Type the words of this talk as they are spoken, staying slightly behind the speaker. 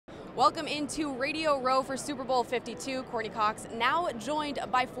Welcome into Radio Row for Super Bowl 52. Courtney Cox now joined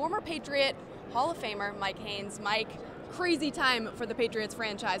by former Patriot Hall of Famer Mike Haynes. Mike, crazy time for the Patriots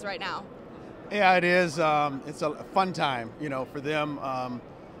franchise right now. Yeah, it is. It's a fun time, for them. A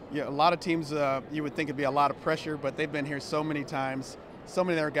lot of teams, you would think it'd be a lot of pressure, but they've been here so many times. So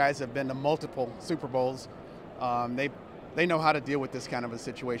many of their guys have been to multiple Super Bowls. They know how to deal with this kind of a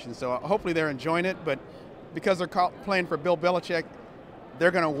situation. So hopefully they're enjoying it, but because they're playing for Bill Belichick, they're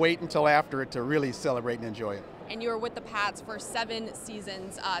going to wait until after it to really celebrate and enjoy it. And you were with the Pats for 7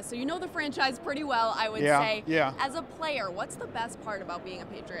 seasons, so you know the franchise pretty well, I would say. Yeah. As a player, what's the best part about being a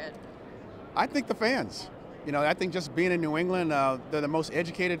Patriot? I think the fans. I think just being in New England, they're the most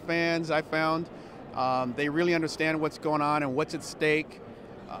educated fans I found. They really understand what's going on and what's at stake.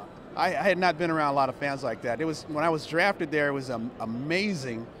 I had not been around a lot of fans like that. It was when I was drafted there. It was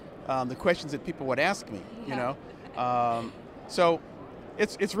amazing the questions that people would ask me. So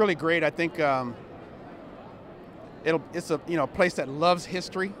it's really great. I think it's a place that loves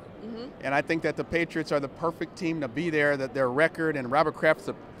history. And I think that the Patriots are the perfect team to be there, that their record, and Robert Kraft's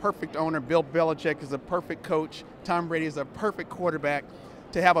a perfect owner, Bill Belichick is a perfect coach, Tom Brady is a perfect quarterback,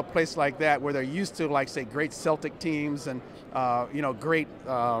 to have a place like that where they're used to, like, say, great Celtic teams and, great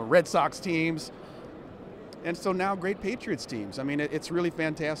Red Sox teams. And so now great Patriots teams. I mean, it's really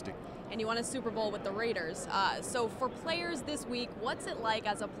fantastic. And you won a Super Bowl with the Raiders. So for players this week, what's it like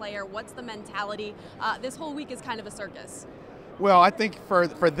as a player? What's the mentality? This whole week is kind of a circus. Well, I think for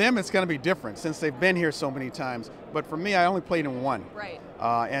them it's going to be different since they've been here so many times. But for me, I only played in one. Right.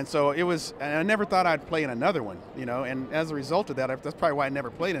 And so and I never thought I'd play in another one, and as a result of that, that's probably why I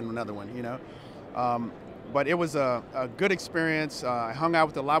never played in another one, But it was a good experience. I hung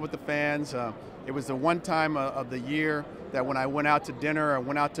out a lot with the fans. It was the one time of the year that when I went out to dinner or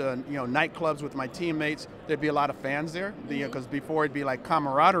went out to nightclubs with my teammates, there'd be a lot of fans there. Because before it'd be like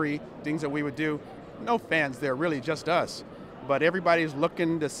camaraderie, things that we would do. No fans there, really, just us. But everybody's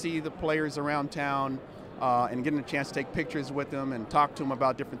looking to see the players around town and getting a chance to take pictures with them and talk to them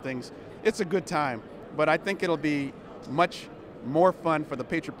about different things. It's a good time, but I think it'll be much more fun for the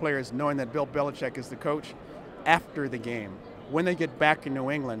Patriot players knowing that Bill Belichick is the coach after the game. When they get back in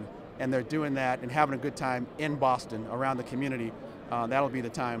New England and they're doing that and having a good time in Boston around the community, that'll be the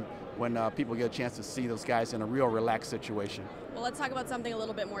time when people get a chance to see those guys in a real relaxed situation. Well, let's talk about something a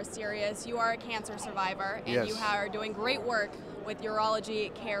little bit more serious. You are a cancer survivor, and Yes. you are doing great work with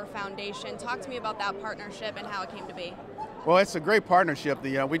Urology Care Foundation. Talk to me about that partnership and how it came to be. Well, it's a great partnership.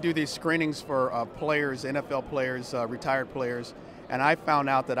 We do these screenings for players, NFL players, retired players, and I found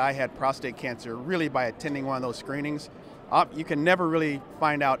out that I had prostate cancer really by attending one of those screenings. You can never really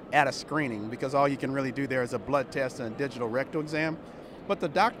find out at a screening because all you can really do there is a blood test and a digital rectal exam. But the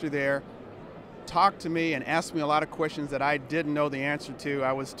doctor there talked to me and asked me a lot of questions that I didn't know the answer to.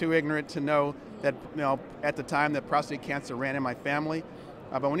 I was too ignorant to know that, at the time that prostate cancer ran in my family.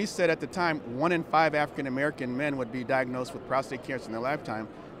 But when he said at the time 1 in 5 African American men would be diagnosed with prostate cancer in their lifetime,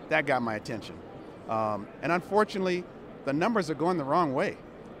 that got my attention. And unfortunately, the numbers are going the wrong way.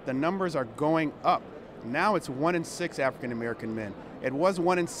 The numbers are going up. Now it's 1 in 6 African American men. It was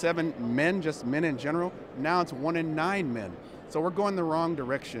 1 in 7 men, just men in general. Now it's 1 in 9 men. So we're going the wrong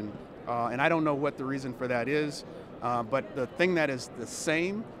direction. And I don't know what the reason for that is, but the thing that is the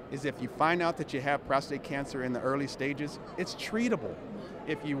same is if you find out that you have prostate cancer in the early stages, it's treatable.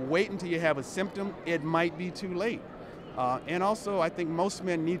 If you wait until you have a symptom, it might be too late. And also, I think most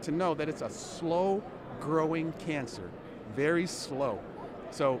men need to know that it's a slow-growing cancer, very slow.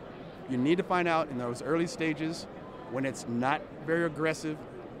 So you need to find out in those early stages when it's not very aggressive,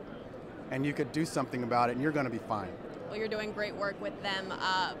 and you could do something about it, and you're going to be fine. Well, you're doing great work with them,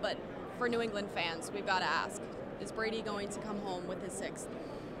 but for New England fans, we've got to ask, is Brady going to come home with his 6th?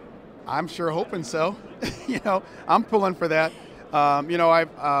 I'm sure hoping so. I'm pulling for that. I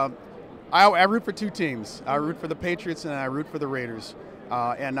root for 2 teams. I root for the Patriots and I root for the Raiders.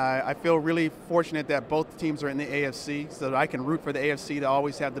 And I feel really fortunate that both teams are in the AFC, so that I can root for the AFC to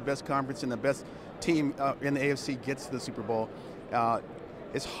always have the best conference and the best team in the AFC gets to the Super Bowl.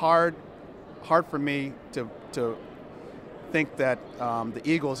 It's hard for me to think that the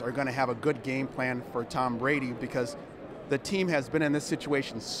Eagles are going to have a good game plan for Tom Brady because the team has been in this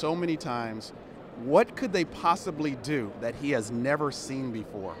situation so many times. What could they possibly do that he has never seen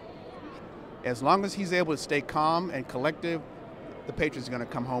before? As long as he's able to stay calm and collective, the Patriots are going to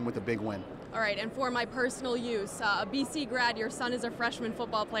come home with a big win. All right, and for my personal use, a BC grad, your son is a freshman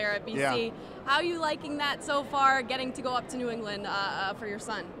football player at BC. Yeah. How are you liking that so far, getting to go up to New England for your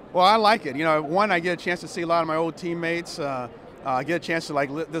son? Well, I like it. One, I get a chance to see a lot of my old teammates. I get a chance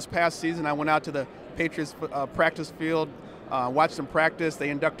to, this past season, I went out to the Patriots practice field watched them practice. They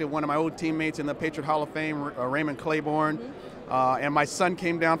inducted one of my old teammates in the Patriot Hall of Fame, Raymond Claiborne. And my son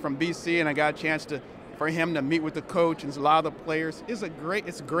came down from BC, and I got a chance for him to meet with the coach and a lot of the players.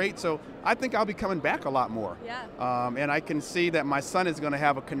 It's great. So I think I'll be coming back a lot more. Yeah. And I can see that my son is going to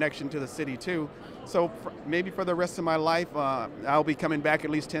have a connection to the city too. So maybe for the rest of my life, I'll be coming back at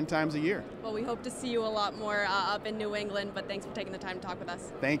least 10 times a year. Well, we hope to see you a lot more up in New England, but thanks for taking the time to talk with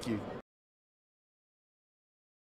us. Thank you.